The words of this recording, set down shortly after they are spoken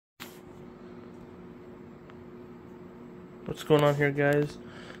What's going on here, guys?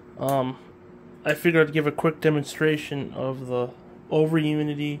 I figured I'd give a quick demonstration of the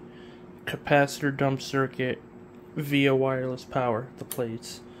overunity capacitor dump circuit via wireless power, the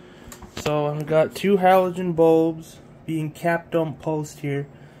plates. So I've got two halogen bulbs being cap dump pulsed here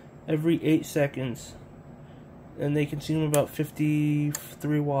every 8 seconds, and they consume about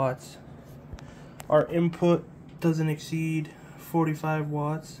 53 watts. Our input doesn't exceed 45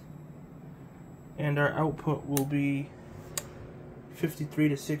 watts, and our output will be 53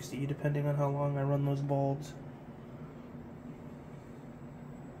 to 60 depending on how long I run those bulbs.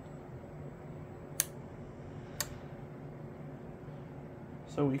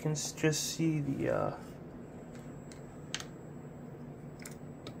 So we can just see the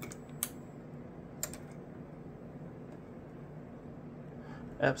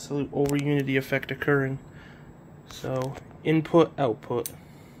absolute overunity effect occurring. So input, output.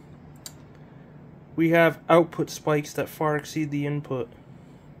 We have output spikes that far exceed the input.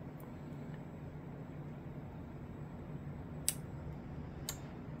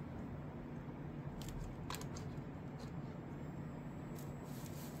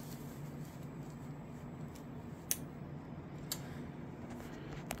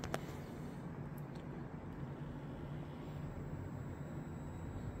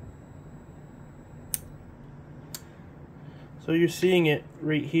 So you're seeing it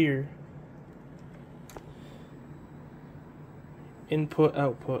right here. Input,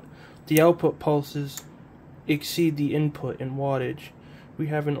 output. The output pulses exceed the input in wattage. We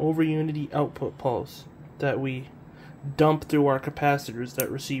have an overunity output pulse that we dump through our capacitors that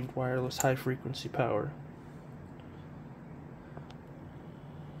received wireless high frequency power.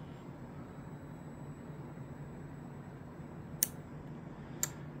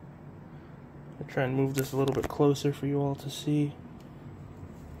 I'll try and move this a little bit closer for you all to see.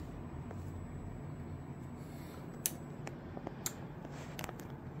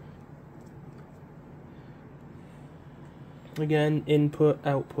 Again, input,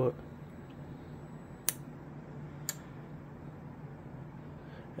 output.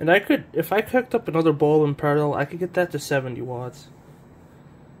 And I could, if I hooked up another bulb in parallel, I could get that to 70 watts.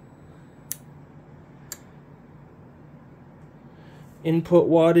 Input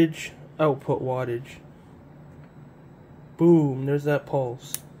wattage, output wattage. Boom, there's that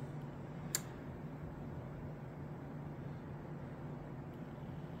pulse.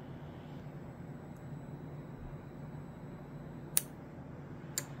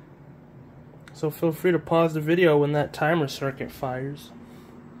 So feel free to pause the video when that timer circuit fires.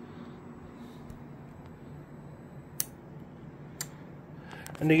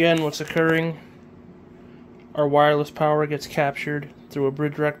 And again, what's occurring, our wireless power gets captured through a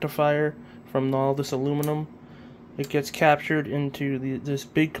bridge rectifier from all this aluminum. It gets captured into this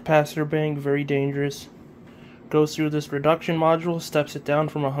big capacitor bank, very dangerous. Goes through this reduction module, steps it down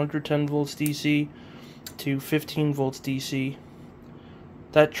from 110 volts DC to 15 volts DC.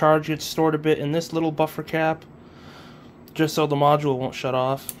 That charge gets stored a bit in this little buffer cap, just so the module won't shut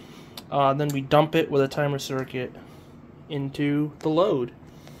off. Then we dump it with a timer circuit into the load.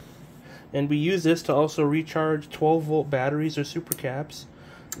 And we use this to also recharge 12 volt batteries or supercaps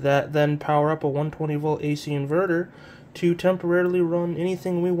that then power up a 120 volt AC inverter to temporarily run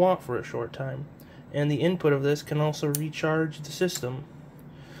anything we want for a short time. And the input of this can also recharge the system.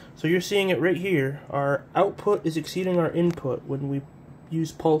 So you're seeing it right here. Our output is exceeding our input when we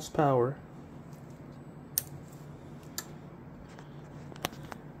use pulse power.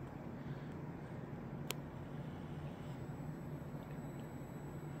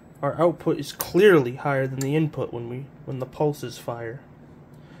 Our output is clearly higher than the input when the pulses fire.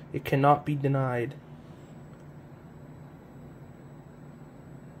 It cannot be denied.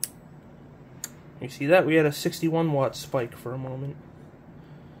 You see that? We had a 61 watt spike for a moment.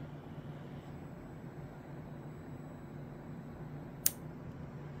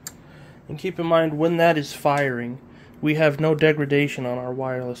 And keep in mind, when that is firing, we have no degradation on our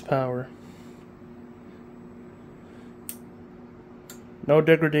wireless power. No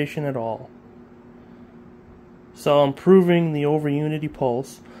degradation at all. So I'm proving the overunity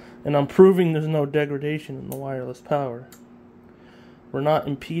pulse, and I'm proving there's no degradation in the wireless power. We're not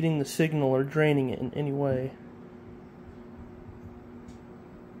impeding the signal or draining it in any way.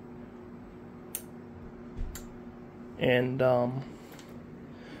 And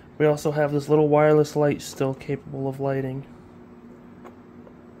we also have this little wireless light still capable of lighting.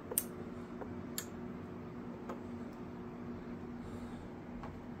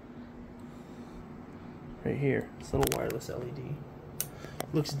 Right here, this little wireless LED.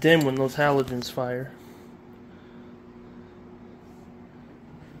 Looks dim when those halogens fire.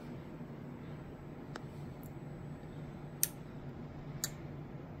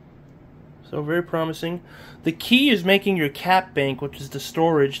 So very promising. The key is making your cap bank, which is the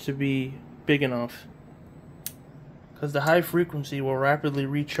storage, to be big enough, because the high frequency will rapidly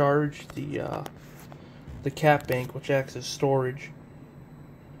recharge the cap bank, which acts as storage.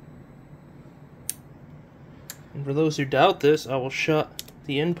 And for those who doubt this, I will shut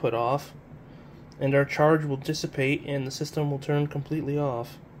the input off, and our charge will dissipate, and the system will turn completely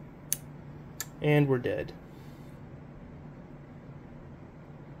off. And we're dead.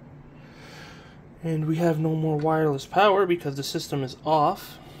 And we have no more wireless power because the system is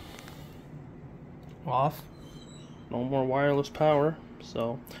off. Off. No more wireless power.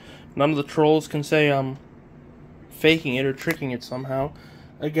 So none of the trolls can say I'm faking it or tricking it somehow.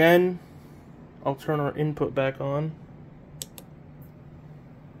 Again, I'll turn our input back on.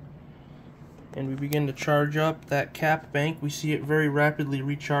 And we begin to charge up that cap bank. We see it very rapidly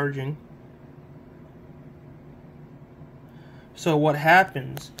recharging. So what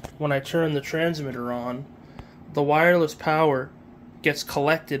happens when I turn the transmitter on, the wireless power gets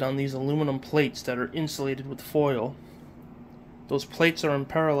collected on these aluminum plates that are insulated with foil. Those plates are in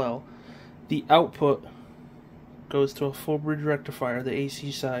parallel. The output goes to a full bridge rectifier, the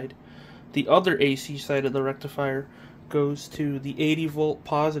AC side. The other AC side of the rectifier goes to the 80 volt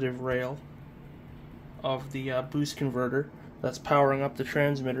positive rail of the boost converter that's powering up the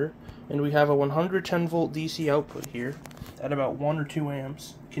transmitter. And we have a 110 volt DC output here at about 1 or 2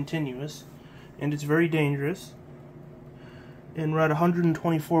 amps continuous, and it's very dangerous. And we're at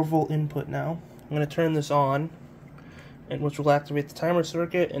 124 volt input now. I'm going to turn this on, and which will activate the timer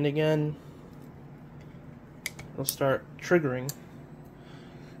circuit, and again it'll start triggering.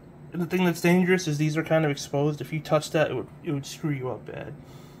 And the thing that's dangerous is these are kind of exposed. If you touch that, it would screw you up bad.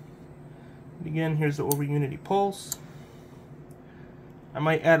 And again, here's the overunity pulse. I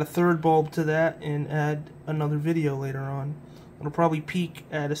might add a third bulb to that and add another video later on. It'll probably peak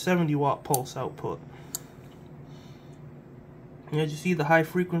at a 70 watt pulse output. And as you see, the high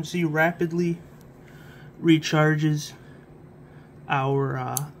frequency rapidly recharges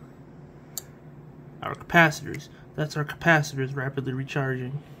our capacitors. That's our capacitors rapidly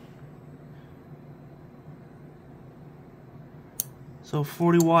recharging. So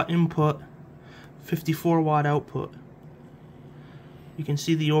 40 watt input, 54 watt output. You can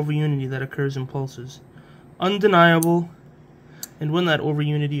see the overunity that occurs in pulses. Undeniable. And when that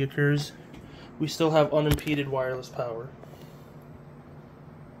overunity occurs, we still have unimpeded wireless power.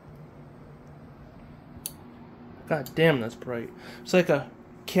 God damn, that's bright. It's like a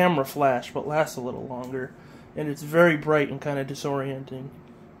camera flash, but lasts a little longer. And it's very bright and kind of disorienting.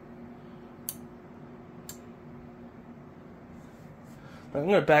 I'm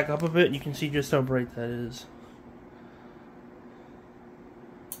going to back up a bit and you can see just how bright that is.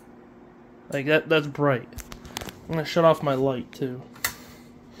 Like that's bright. I'm going to shut off my light too.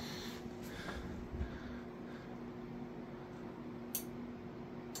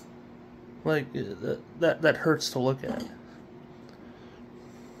 Like that hurts to look at.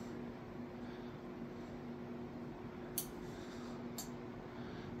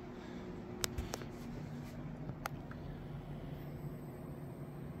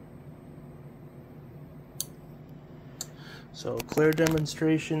 So, clear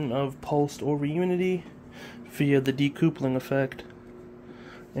demonstration of pulsed overunity via the decoupling effect.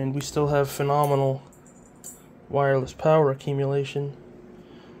 And we still have phenomenal wireless power accumulation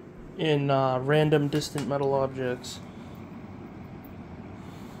in random distant metal objects.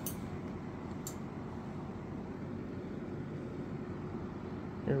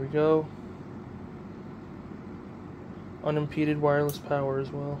 Here we go. Unimpeded wireless power as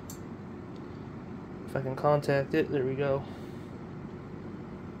well. If I can contact it, there we go.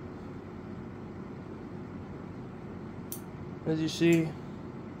 As you see,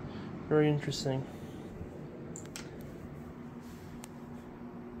 very interesting.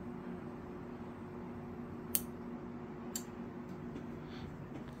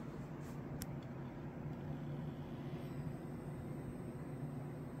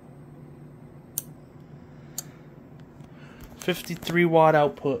 $53 watt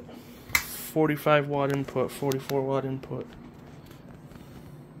output, 45 watt input, 44 watt input.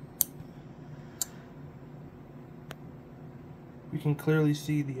 You can clearly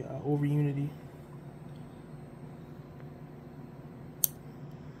see the overunity.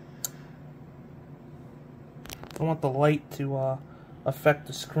 I want the light to affect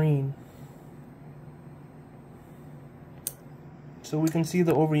the screen, so we can see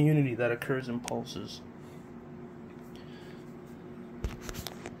the overunity that occurs in pulses.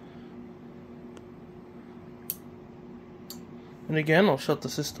 And again, I'll shut the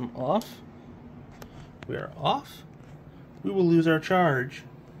system off. We are off. We will lose our charge.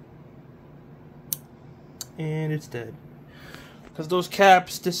 and it's dead. Because those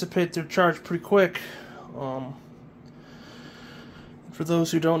caps dissipate their charge pretty quick. For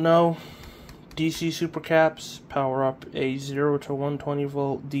those who don't know, DC supercaps power up a 0 to 120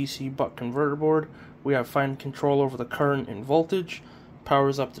 volt DC buck converter board. We have fine control over the current and voltage.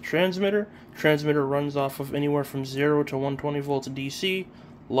 Powers up the transmitter. Transmitter runs off of anywhere from 0 to 120 volts DC,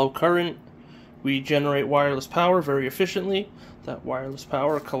 low current. We generate wireless power very efficiently. That wireless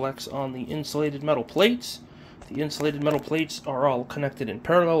power collects on the insulated metal plates. The insulated metal plates are all connected in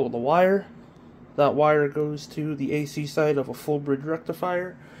parallel with a wire. That wire goes to the AC side of a full bridge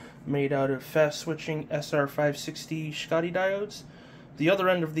rectifier made out of fast switching SR560 Scotty diodes. The other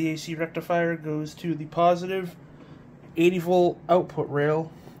end of the AC rectifier goes to the positive 80 volt output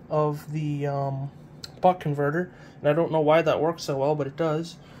rail of the buck converter. And I don't know why that works so well, but it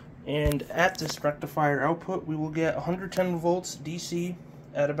does. And at this rectifier output, we will get 110 volts DC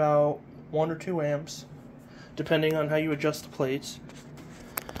at about 1 or 2 amps, depending on how you adjust the plates.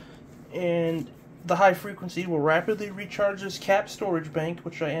 And the high frequency will rapidly recharge this cap storage bank,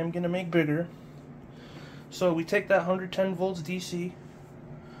 which I am going to make bigger. So we take that 110 volts DC,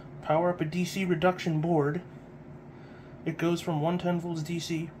 power up a DC reduction board. It goes from 110 volts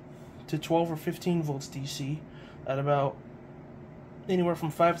DC to 12 or 15 volts DC at about anywhere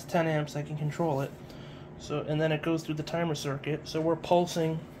from 5 to 10 amps. I can control it. So, and then it goes through the timer circuit. So we're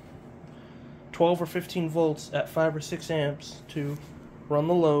pulsing 12 or 15 volts at 5 or 6 amps to run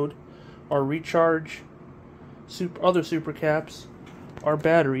the load, or recharge other supercaps, our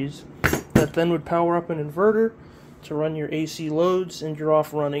batteries, that then would power up an inverter to run your AC loads, and you're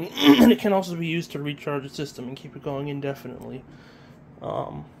off running. And it can also be used to recharge the system and keep it going indefinitely.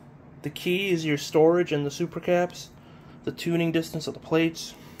 The key is your storage and the supercaps, the tuning distance of the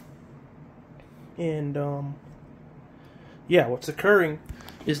plates, and yeah, what's occurring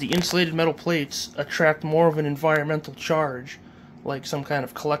is the insulated metal plates attract more of an environmental charge, like some kind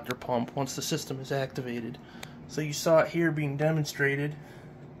of collector pump, once the system is activated. So you saw it here being demonstrated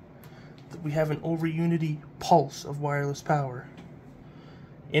that we have an overunity pulse of wireless power.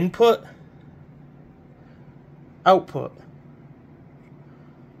 Input, output.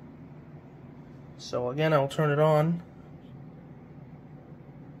 So again, I'll turn it on.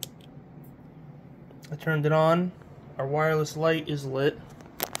 I turned it on. Our wireless light is lit.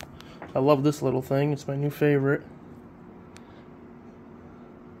 I love this little thing. It's my new favorite.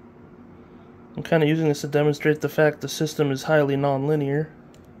 I'm kind of using this to demonstrate the fact the system is highly nonlinear,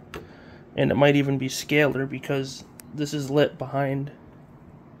 and it might even be scalar because this is lit behind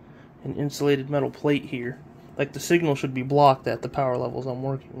an insulated metal plate here. Like, the signal should be blocked at the power levels I'm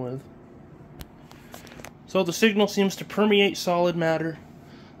working with. So the signal seems to permeate solid matter.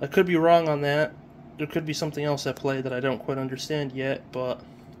 I could be wrong on that. There could be something else at play that I don't quite understand yet, but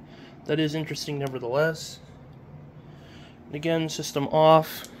that is interesting nevertheless. And again, system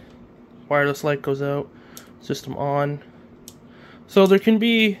off. Wireless light goes out, system on. So there can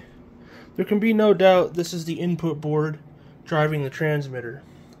be no doubt this is the input board driving the transmitter.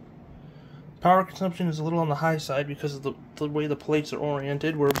 Power consumption is a little on the high side because of the way the plates are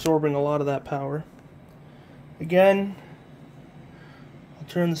oriented. We're absorbing a lot of that power. Again, I'll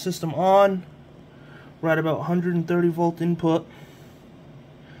turn the system on. We're at about 130 volt input.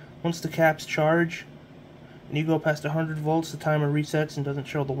 Once the caps charge, and you go past 100 volts, the timer resets and doesn't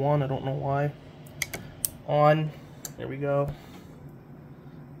show the 1. I don't know why. On. There we go.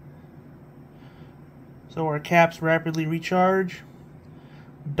 So our caps rapidly recharge.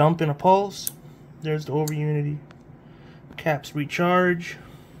 Dump in a pulse. There's the overunity. Caps recharge.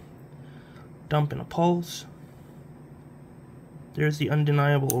 Dump in a pulse. There's the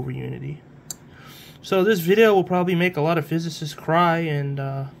undeniable overunity. So this video will probably make a lot of physicists cry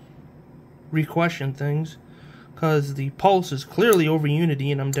and re-question things, because the pulse is clearly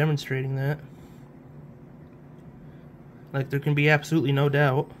overunity, and I'm demonstrating that. Like, there can be absolutely no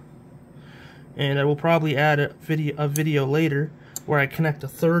doubt. And I will probably add a video later where I connect a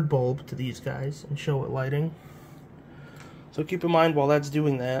third bulb to these guys and show it lighting. So keep in mind while that's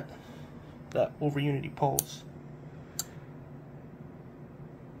doing that overunity pulse.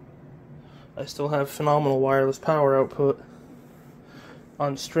 I still have phenomenal wireless power output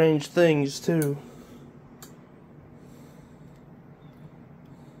on strange things too.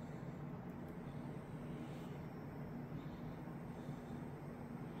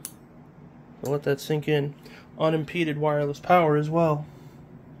 So let that sink in. Unimpeded wireless power as well.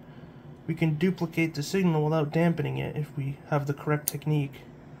 We can duplicate the signal without dampening it if we have the correct technique.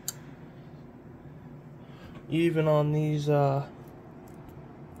 Even on these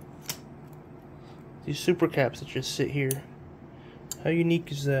supercaps that just sit here. How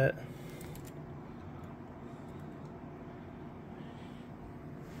unique is that?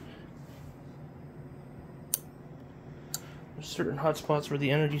 certain hotspots where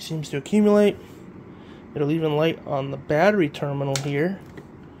the energy seems to accumulate. It'll even light on the battery terminal here,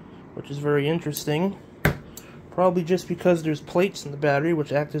 which is very interesting. Probably just because there's plates in the battery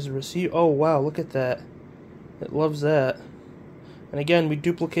which act as a receiver. Oh wow, look at that. It loves that. And again, we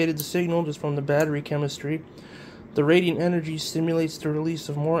duplicated the signal just from the battery chemistry. The radiant energy stimulates the release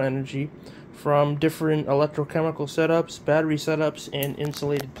of more energy from different electrochemical setups, battery setups, and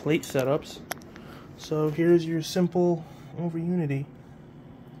insulated plate setups. So here's your simple overunity.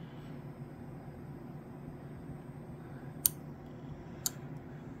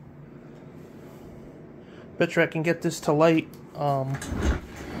 Bet you I can get this to light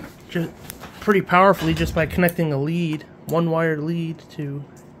just pretty powerfully just by connecting a lead, one wired lead to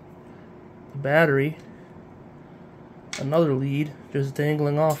the battery, another lead just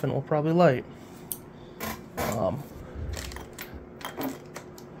dangling off, and it will probably light.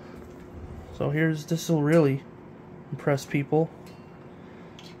 So this will really impress people.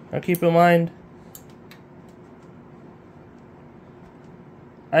 Now keep in mind,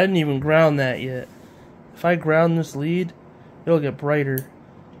 I didn't even ground that yet. If I ground this lead, it'll get brighter.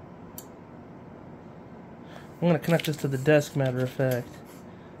 I'm going to connect this to the desk, matter of fact.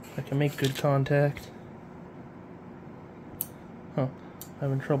 I can make good contact. Huh,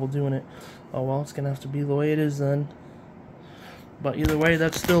 having trouble doing it. Oh well, it's going to have to be the way it is then. But either way,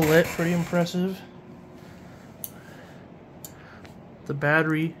 that's still lit, pretty impressive. The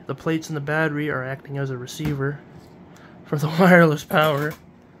battery, the plates in the battery are acting as a receiver for the wireless power.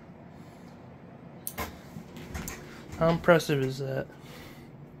 How impressive is that?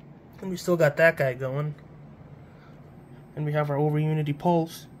 And we still got that guy going. And we have our overunity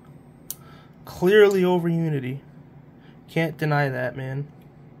pulse. Clearly overunity. Can't deny that, man.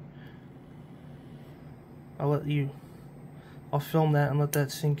 I'll film that and let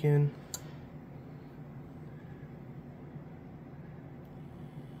that sink in.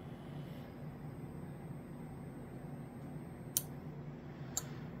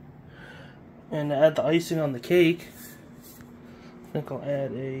 And to add the icing on the cake, I think I'll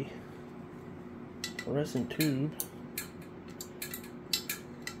add a fluorescent tube.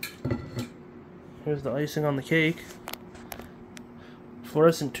 Here's the icing on the cake.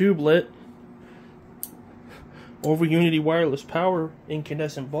 Fluorescent tube lit. Overunity wireless power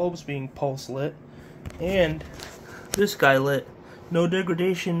incandescent bulbs being pulse lit. And this guy lit. No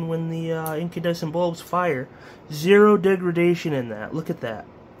degradation when the incandescent bulbs fire. Zero degradation in that. Look at that.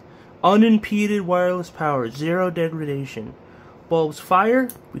 Unimpeded wireless power. Zero degradation. Bulbs fire.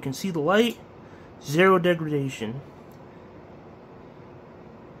 We can see the light. Zero degradation.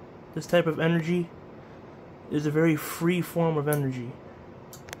 This type of energy is a very free form of energy.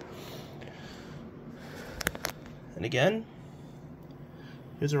 And again,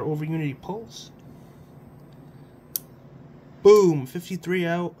 here's our overunity pulse. Boom, 53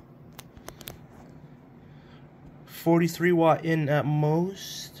 out. 43 watt in at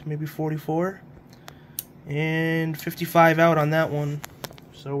most, maybe 44. And 55 out on that one.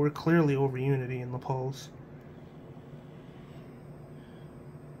 So we're clearly overunity in the pulse.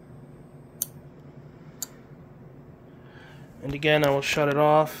 And again, I will shut it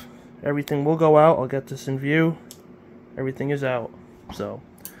off. Everything will go out. I'll get this in view. Everything is out. So,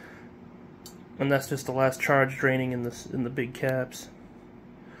 and that's just the last charge draining in the big caps.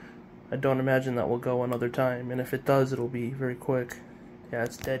 I don't imagine that will go another time, and if it does, it'll be very quick. Yeah,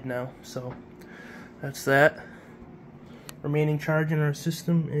 it's dead now. So that's that. Remaining charge in our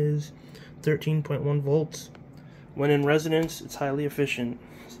system is 13.1 volts. When in resonance, it's highly efficient.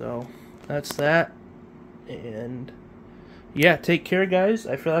 So that's that. And yeah, take care, guys.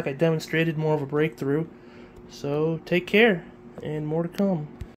 I feel like I demonstrated more of a breakthrough. So take care, and more to come.